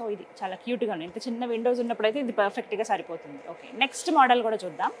చేస్తారు. సో ఇది చాలా క్యూట్గా ఉంది. ఇంత చిన్న విండోస్ ఉన్నప్పుడు అయితే ఇది పర్ఫెక్ట్గా సరిపోతుంది. ఓకే, నెక్స్ట్ మోడల్ కూడా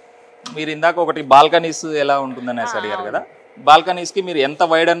చూద్దాం. మీరు ఇందాక ఒకటి బాల్కనీస్ ఎలా ఉంటుందనేసి అడిగారు కదా. బాల్కనీస్కి మీరు ఎంత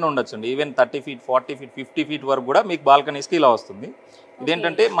వైడ్ అన్న ఉండొచ్చు అండి. ఈవెన్ 30 ఫీట్ 40 ఫీట్ 50 ఫీట్ వరకు కూడా మీకు బాల్కనీస్కి ఇలా వస్తుంది.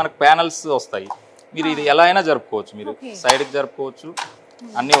 ఇదేంటంటే మనకు ప్యానల్స్ వస్తాయి. మీరు ఇది ఎలా అయినా జరుపుకోవచ్చు. మీరు సైడ్కి జరుపుకోవచ్చు,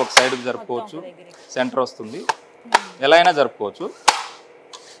 అన్నీ ఒక సైడ్కి జరుపుకోవచ్చు, సెంటర్ వస్తుంది, ఎలా అయినా జరుపుకోవచ్చు.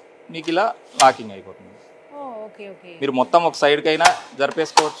 మీకు ఇలా లాకింగ్ అయిపోతుంది. మీరు మొత్తం ఒక సైడ్కి అయినా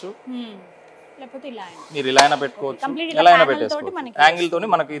జరిపేసుకోవచ్చు, మీరు ఇలా అయినా పెట్టుకోవచ్చు, ఎలా అయినా పెట్టేసుకోవచ్చు. యాంగిల్తో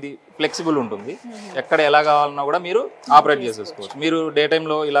మనకి ఇది ఫ్లెక్సిబుల్ ఉంటుంది. ఎక్కడ ఎలా కావాలన్నా కూడా మీరు ఆపరేట్ చేసేసుకోవచ్చు. మీరు డే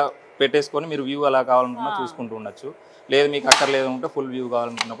టైంలో ఇలా పెట్టేసుకొని మీరు వ్యూ ఎలా కావాలనుకున్నా చూసుకుంటూ ఉండొచ్చు. లేదు మీకు అక్కర్లేదు అంటే ఫుల్ వ్యూ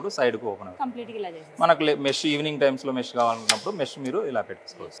కావాలనుకున్నప్పుడు సైడ్కి ఓపెన్ అవుతుంది. మనకు మెష్ ఈవినింగ్ టైమ్స్లో మెష్ కావాలనుకున్నప్పుడు మెష్ మీరు ఇలా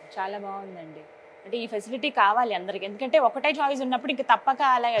పెట్టుకోవచ్చు. చాలా బాగుందండి. అంటే ఈ ఫెసిలిటీ కావాలి అందరికి. ఎందుకంటే ఒకటే చాయిస్ ఉన్నప్పుడు ఇంకా తప్పక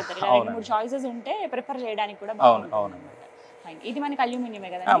అలా అవుతారు. 2-3 చాయిసెస్ ఉంటే ప్రిఫర్ చేయడానికి కూడా బాగుంటుంది. ఇది మనకి అల్యూమినియమే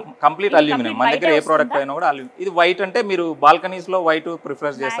కదా, కంప్లీట్ అల్యూమినియం. మన దగ్గర ఏ ప్రోడక్ట్ అయినా కూడా ఇది వైట్. అంటే మీరు బాల్కనీస్ లో వైట్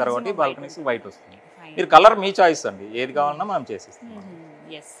ప్రిఫర్ చేస్తారు కాబట్టి బాల్కనీస్ వైట్ వస్తుంది. మీరు కలర్ మీ చాయిస్ అండి, ఏది కావాలన్నా మనం చేసిస్తాం.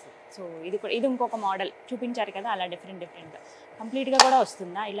 సో ఇది ఇంకొక మోడల్ చూపించారు కదా, అలా డిఫరెంట్ కంప్లీట్గా కూడా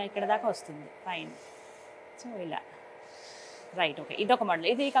వస్తుందా, ఇలా ఇక్కడ దాకా వస్తుంది. ఫైన్. సో ఇలా రైట్. ఓకే, ఇదొక మోడల్.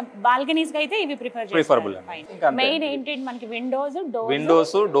 ఇది బాల్కనీస్ కి అయితే ఇవి ప్రిఫరబుల్. మెయిన్ ఏంటి మనకి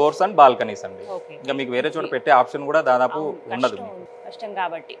విండోస్ డోర్స్ అండ్ బాల్కనీస్ అండి. ఇంకా మీకు వేరే చోట పెట్టే ఆప్షన్ కూడా దాదాపు ఉండదు, కష్టం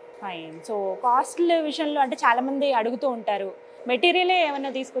కాబట్టి. ఫైన్. సో కాస్ట్ల విషయంలో అంటే చాలా మంది అడుగుతూ ఉంటారు, మెటీరియల్ ఏమైనా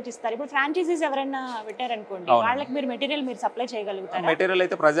తీసుకొచ్చి ఇస్తారు. ఇప్పుడు ఫ్రాంచైజీస్ ఎవరైనా పెట్టారనుకోండి, వాళ్ళకి మీరు మెటీరియల్ మీరు సప్లై చేయగలుగుతారు? మెటీరియల్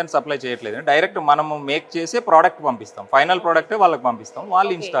అయితే ప్రెజెంట్ సప్లై చేయట్లేదు. డైరెక్ట్ మనము మేక్ చేసే ప్రోడక్ట్ పంపిస్తాం, ఫైనల్ ప్రోడక్ట్ వాళ్ళకి పంపిస్తాం,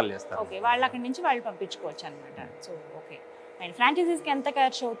 వాళ్ళు ఇన్స్టాల్ చేస్తారు. ఓకే, వాళ్ళు అక్కడి నుంచి వాళ్ళు పంపించుకోవచ్చు అనమాట. సో ఓకే, ఫ్రాంచైజీస్ కి ఎంత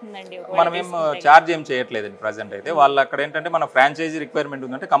ఖర్చు అవుతుందండి? మనం ఏం చార్జ్ ఏం చేయట్లేదండి ప్రెజెంట్ అయితే. వాళ్ళు అక్కడ ఏంటంటే మన ఫ్రాంచైజీ రిక్వైర్మెంట్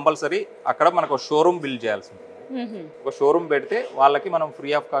ఉందంటే కంపల్సరీ అక్కడ మనకు షోరూమ్ బిల్డ్ చేయాల్సి ఉంటుంది. ఒక షోరూమ్ పెడితే వాళ్ళకి మనం ఫ్రీ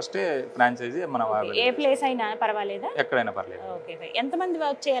ఆఫ్ కాస్ట్ ఫ్రాంచైజీ మనం ఏ ప్లేస్ అయినా పర్వాలేదా? ఎక్కడైనా పర్లేదు. ఓకే, ఎంత మంది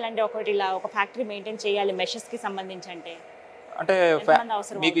వర్క్ చేయాలంటే ఒకటి ఇలా ఒక ఫ్యాక్టరీ మెయింటైన్ చేయాలి మెషెస్ కి సంబంధించి అంటే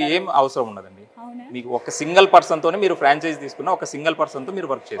మీకు ఏం అవసరం ఉండదండి. మీకు ఒక సింగిల్ పర్సన్ తోనే మీరు ఫ్రాంచైజ్ తీసుకున్న ఒక సింగిల్ పర్సన్ తో మీరు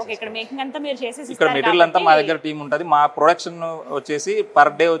వర్క్ చేస్తారు. ఇక్కడ మెటీరియల్ అంతా మా దగ్గర టీం ఉంటుంది. మా ప్రొడక్షన్ వచ్చేసి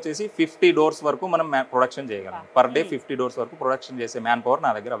పర్ డే వచ్చేసి 50 డోర్స్ వరకు మనం ప్రొడక్షన్ చేయగలం. పర్ డే 50 డోర్స్ వరకు ప్రొడక్షన్ చేసే మ్యాన్ పవర్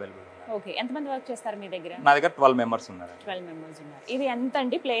నా దగ్గర అవైలబుల్. ఓకే, ఎంత మంది వర్క్ చేస్తారు మీ దగ్గర? నా దగ్గర 12 మెంబర్స్ ఉన్నారు. 12 మెంబర్స్ ఉన్నారు. ఇది ఎంత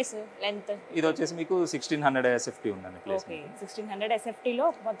అండి ప్లేస్ లెంత్? ఇది వచ్చేసి మీకు 1600 SFT ఉందండి ప్లేస్. ఓకే, 1600 SFT లో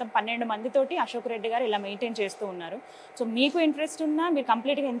మొత్తం 12 మందితోటి అశోక్ రెడ్డి గారు ఇలా మెయింటైన్ చేస్తూ ఉన్నారు. సో మీకు ఇంట్రెస్ట్ ఉన్నా మీరు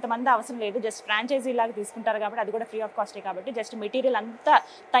కంప్లీట్గా ఇంతమంది అవసరం లేదు, జస్ట్ ఫ్రాంచైజీ లాగా తీసుకుంటారు కాబట్టి అది కూడా ఫ్రీ ఆఫ్ కాస్టే కాబట్టి జస్ట్ మెటీరియల్ అంతా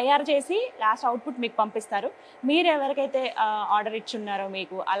తయారు చేసి లాస్ట్ అవుట్పుట్ మీకు పంపిస్తారు. మీరు ఎవరికైతే ఆర్డర్ ఇచ్చున్నారో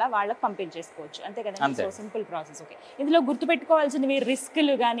మీకు అలా వాళ్ళకి పంపించేసుకోవచ్చు, అంతే కదా? So simple process. ఓకే, ఇందులో గుర్తుపెట్టుకోవాల్సినవి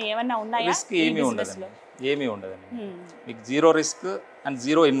రిస్క్లు కానీ ఏమన్నా ఉన్నాయా? రిస్క్ ఏమీ ఉండదండి, ఏమీ ఉండదండి. మీకు zero risk and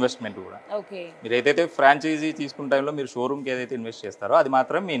zero investment కూడా. మీరు ఏదైతే ఫ్రాంచైజీ తీసుకున్న టైంలో మీరు షోరూమ్ కి ఏదైతే ఇన్వెస్ట్ చేస్తారో అది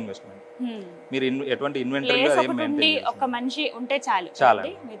మాత్రమే మీ ఇన్వెస్ట్మెంట్. మీరు ఎటువంటి ఇన్వెంటరీ ఒక మనిషి ఉంటే చాలు,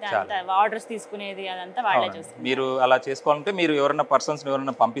 ఆర్డర్స్ తీసుకునేది అదంతా వాళ్ళే చూస్తారు. మీరు అలా చేసుకోవాలంటే మీరు ఎవరైనా పర్సన్స్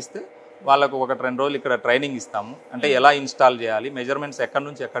ఎవరైనా పంపిస్తే వాళ్ళకు 1-2 రోజులు ఇక్కడ ట్రైనింగ్ ఇస్తాము. అంటే ఎలా ఇన్స్టాల్ చేయాలి, మెజర్మెంట్స్ ఎక్కడి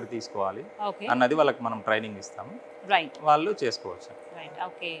నుంచి ఎక్కడ తీసుకోవాలి అన్నది వాళ్ళకి మనం ట్రైనింగ్ ఇస్తాము. వాళ్ళు చేసుకోవచ్చు.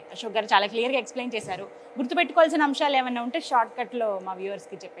 ఓకే, అశోక్ గారు చాలా క్లియర్గా ఎక్స్ప్లెయిన్ చేశారు. గుర్తుపెట్టుకోవాల్సిన అంశాలు ఏమైనా ఉంటే షార్ట్ కట్ లో మా వ్యూవర్స్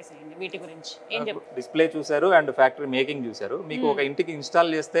కి చెప్పేసేయండి. వీటి గురించి ఏం చెప్తారు? డిస్ప్లే చూసారు అండ్ ఫ్యాక్టరీ మేకింగ్ చూసారు. మీకు ఒక ఇంటికి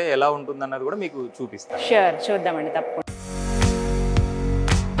ఇన్స్టాల్ చేస్తే ఎలా ఉంటుంది అన్నది కూడా మీకు చూపిస్తారు. షూర్, చూద్దామండి తప్పకుండా.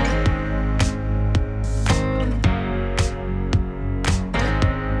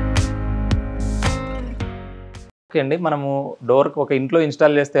 ఓకే అండి, మనము డోర్కి ఒక ఇంట్లో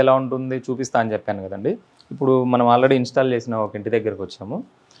ఇన్స్టాల్ చేస్తే ఎలా ఉంటుంది చూపిస్తా అని చెప్పాను కదండి. ఇప్పుడు మనం ఆల్రెడీ ఇన్స్టాల్ చేసిన ఒక ఇంటి దగ్గరకు వచ్చాము.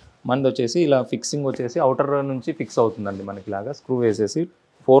 మనది వచ్చేసి ఇలా ఫిక్సింగ్ వచ్చేసి అవుటర్ నుంచి ఫిక్స్ అవుతుందండి మనకి ఇలాగా స్క్రూ వేసేసి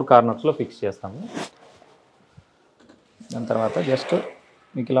 4 కార్నర్స్లో ఫిక్స్ చేస్తాము. దాని తర్వాత జస్ట్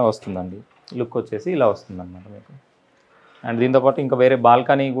మీకు ఇలా వస్తుందండి, లుక్ వచ్చేసి ఇలా వస్తుందన్నమాట మీకు. అండ్ దీంతోపాటు ఇంకా వేరే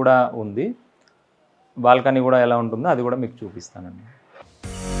బాల్కనీ కూడా ఉంది, బాల్కనీ కూడా ఎలా ఉంటుందో అది కూడా మీకు చూపిస్తానండి.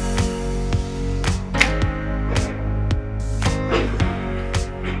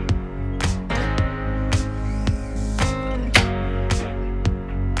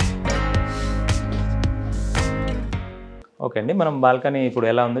 ఓకే అండి, మనం బాల్కనీ ఇప్పుడు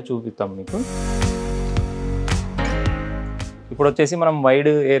ఎలా ఉందో చూపిస్తాం మీకు. ఇప్పుడు వచ్చేసి మనం వైడ్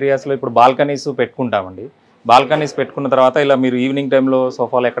ఏరియాస్లో ఇప్పుడు బాల్కనీస్ పెట్టుకుంటామండి. బాల్కనీస్ పెట్టుకున్న తర్వాత ఇలా మీరు ఈవినింగ్ టైంలో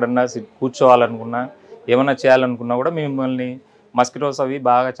సోఫాలో ఎక్కడన్నా కూర్చోవాలనుకున్నా, ఏమన్నా చేయాలనుకున్నా కూడా మిమ్మల్ని మస్కిటోస్ అవి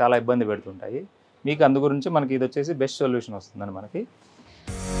బాగా చాలా ఇబ్బంది పెడుతుంటాయి. మీకు అందు గురించి మనకి ఇది వచ్చేసి బెస్ట్ సొల్యూషన్ వస్తుందండి మనకి.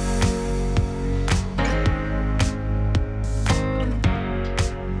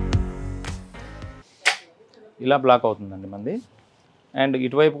 ఇలా బ్లాక్ అవుతుందండి మంది. అండ్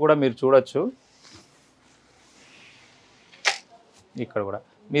ఇటువైపు కూడా మీరు చూడొచ్చు, ఇక్కడ కూడా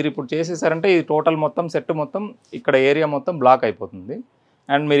మీరు ఇప్పుడు చేసేసారంటే ఇది టోటల్ మొత్తం సెట్ మొత్తం ఇక్కడ ఏరియా మొత్తం బ్లాక్ అయిపోతుంది.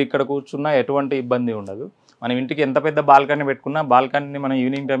 అండ్ మీరు ఇక్కడ కూర్చున్నా ఎటువంటి ఇబ్బంది ఉండదు. మనం ఇంటికి ఎంత పెద్ద బాల్కనీ పెట్టుకున్నా బాల్కనీని మనం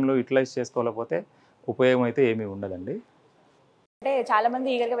ఈవినింగ్ టైంలో యూటిలైజ్ చేసుకోలేకపోతే ఉపయోగం అయితే ఏమీ ఉండదండి. అంటే చాలా మంది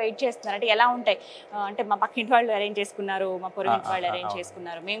ఈగర్గా వెయిట్ చేస్తున్నారు. అంటే ఎలా ఉంటాయి అంటే మా పక్కింటి వాళ్ళు అరేంజ్ చేసుకున్నారు, మా పొరుగింటి వాళ్ళు అరేంజ్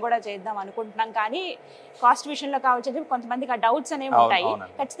చేసుకున్నారు, మేము కూడా చేద్దాం అనుకుంటున్నాం, కానీ కాస్ట్ విషయంలో కావచ్చు అని చెప్పి కొంతమందికి ఆ డౌట్స్ అనేవి ఉంటాయి.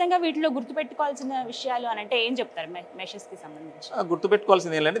 ఖచ్చితంగా వీటిలో గుర్తుపెట్టుకోవాల్సిన విషయాలు అని అంటే ఏం చెప్తారు మెషెస్కి సంబంధించి?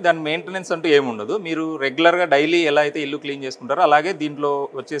 గుర్తుపెట్టుకోవాల్సింది ఏంటంటే దాని మెయింటెనెన్స్ అంటూ ఏముండదు. మీరు రెగ్యులర్గా డైలీ ఎలా అయితే ఇల్లు క్లీన్ చేసుకుంటారో అలాగే దీంట్లో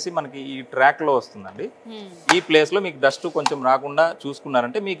వచ్చేసి మనకి ఈ ట్రాక్లో వస్తుందండి. ఈ ప్లేస్లో మీకు డస్ట్ కొంచెం రాకుండా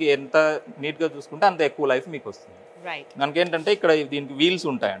చూసుకున్నారంటే మీకు ఎంత నీట్గా చూసుకుంటే అంత ఎక్కువ లైఫ్ మీకు వస్తుంది. మనకేంటంటే ఇక్కడ దీనికి వీల్స్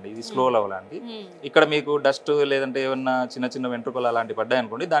ఉంటాయండి, ఇది స్లో లెవెల్ అండి. ఇక్కడ మీకు డస్ట్ లేదంటే ఏమన్నా చిన్న చిన్న వెంట్రుకలు అలాంటి పడ్డాయి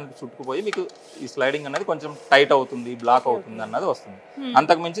అనుకోండి, దానికి చుట్టుకుపోయి మీకు ఈ స్లైడింగ్ అనేది కొంచెం టైట్ అవుతుంది, బ్లాక్ అవుతుంది అన్నది వస్తుంది.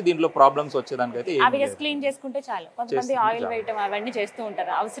 అంతకు మించి దీంట్లో ప్రాబ్లమ్స్ వచ్చేదానికైతే క్లీన్ చేసుకుంటే చాలు. కొంతమంది ఆయిల్ వేయటం అవన్నీ చేస్తూ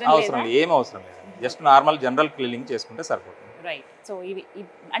ఉంటారు, అవసరం ఏం అవసరం లేదు. జస్ట్ నార్మల్ జనరల్ క్లీనింగ్ చేసుకుంటే సరిపోతుంది. రైట్. సో ఇవి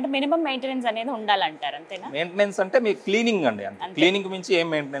అంటే మినిమం మెయింటెనెన్స్ అనేది ఉండాలంటారు, అంతేనా? మెయింటెనెన్స్ అంటే మీ క్లీనింగ్ అండి, అంతే. క్లీనింగ్ మించి ఏం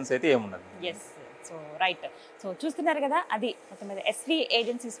మెయింటెనెన్స్ అయితే ఏముండదు. ఎస్. So right. సో చూస్తున్నారు కదా, అది మొత్తం మీద ఎస్వి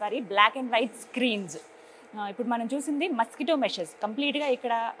ఏజెన్సీస్ వారి బ్లాక్ అండ్ వైట్ స్క్రీన్స్. ఇప్పుడు మనం చూసింది మస్కిటో మెషెస్. కంప్లీట్గా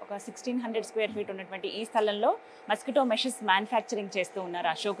ఇక్కడ ఒక 1600 స్క్వేర్ ఫీట్ ఉన్నటువంటి ఈ స్థలంలో మస్కిటో మెషెస్ మ్యానుఫ్యాక్చరింగ్ చేస్తూ ఉన్నారు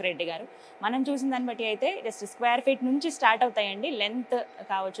అశోక్ రెడ్డి గారు. మనం చూసిన దాన్ని బట్టి అయితే జస్ట్ స్క్వేర్ ఫీట్ నుంచి స్టార్ట్ అవుతాయండి, లెంత్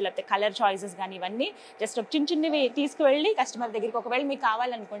కావచ్చు, లేకపోతే కలర్ చాయిసెస్ కానీ ఇవన్నీ జస్ట్ చిన్న చిన్నవి తీసుకువెళ్ళి కస్టమర్ దగ్గరికి ఒకవేళ మీకు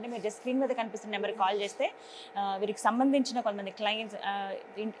కావాలనుకోండి మీరు జస్ట్ స్క్రీన్ మీద కనిపిస్తున్న నెంబర్కి కాల్ చేస్తే వీరికి సంబంధించిన కొంతమంది క్లయింట్స్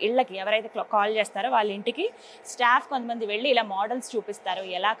ఇళ్ళకి ఎవరైతే కాల్ చేస్తారో వాళ్ళ ఇంటికి స్టాఫ్ కొంతమంది వెళ్ళి ఇలా మోడల్స్ చూపిస్తారు,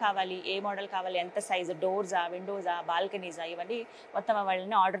 ఎలా కావాలి, ఏ మోడల్ కావాలి, ఎంత సైజు, డోర్సా, విండోసా, బాల్కనీసా, ఇవన్నీ మొత్తం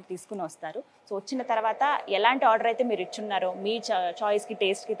వాళ్ళని ఆర్డర్ తీసుకుని వస్తారు. సో వచ్చిన తర్వాత ఎలాంటి ఆర్డర్ అయితే మీరు ఇచ్చున్నారో మీ చాయిస్కి,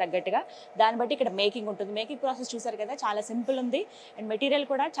 టేస్ట్కి తగ్గట్టుగా దాన్ని బట్టి ఇక్కడ మేకింగ్ ఉంటుంది. మేకింగ్ ప్రాసెస్ చూసారు కదా, చాలా సింపుల్ ఉంది. అండ్ మెటీరియల్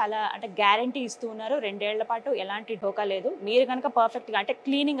కూడా చాలా అంటే గ్యారంటీ ఇస్తూ ఉన్నారు, 2 ఏళ్ల పాటు ఎలాంటి ఢోకా లేదు. మీరు కనుక పర్ఫెక్ట్గా అంటే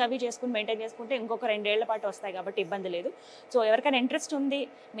క్లీనింగ్ అవి చేసుకుని మెయింటైన్ చేసుకుంటే ఇంకొక 2 ఏళ్ల పాటు వస్తాయి కాబట్టి ఇబ్బంది లేదు. సో ఎవరికైనా ఇంట్రెస్ట్ ఉంది,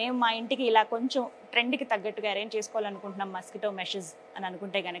 మేము మా ఇంటికి ఇలా కొంచెం ట్రెండ్కి తగ్గట్టుగా అరేంజ్ చేసుకోవాలనుకుంటున్నాం మస్కిటో మెషెస్ అని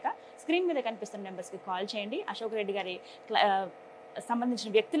అనుకుంటే కనుక స్క్రీన్ మీద కనిపిస్తున్న నెంబర్స్కి కాల్ చేయండి. అశోక్ రెడ్డి గారి సంబంధించిన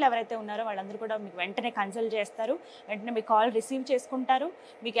వ్యక్తులు ఎవరైతే ఉన్నారో వాళ్ళందరూ కూడా మీకు వెంటనే కన్సల్ట్ చేస్తారు, వెంటనే మీ కాల్ రిసీవ్ చేసుకుంటారు.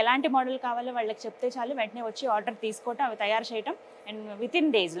 మీకు ఎలాంటి మోడల్ కావాలో వాళ్ళకి చెప్తే చాలు, వెంటనే వచ్చి ఆర్డర్ తీసుకోవటం, అవి తయారు చేయటం, అండ్ వితిన్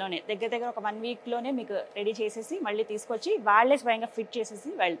డేస్లోనే దగ్గర ఒక 1 వీక్లోనే మీకు రెడీ చేసేసి మళ్ళీ తీసుకొచ్చి వాళ్ళే స్వయంగా ఫిట్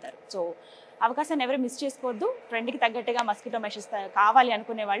చేసేసి వెళ్తారు. సో అవకాశాన్ని ఎవరు మిస్ చేసుకోవద్దు. ట్రెండ్కి తగ్గట్టుగా మస్కిటో మెషెస్ కావాలి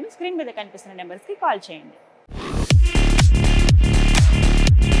అనుకునే వాళ్ళు స్క్రీన్ మీద కనిపిస్తున్న నెంబర్స్కి కాల్ చేయండి.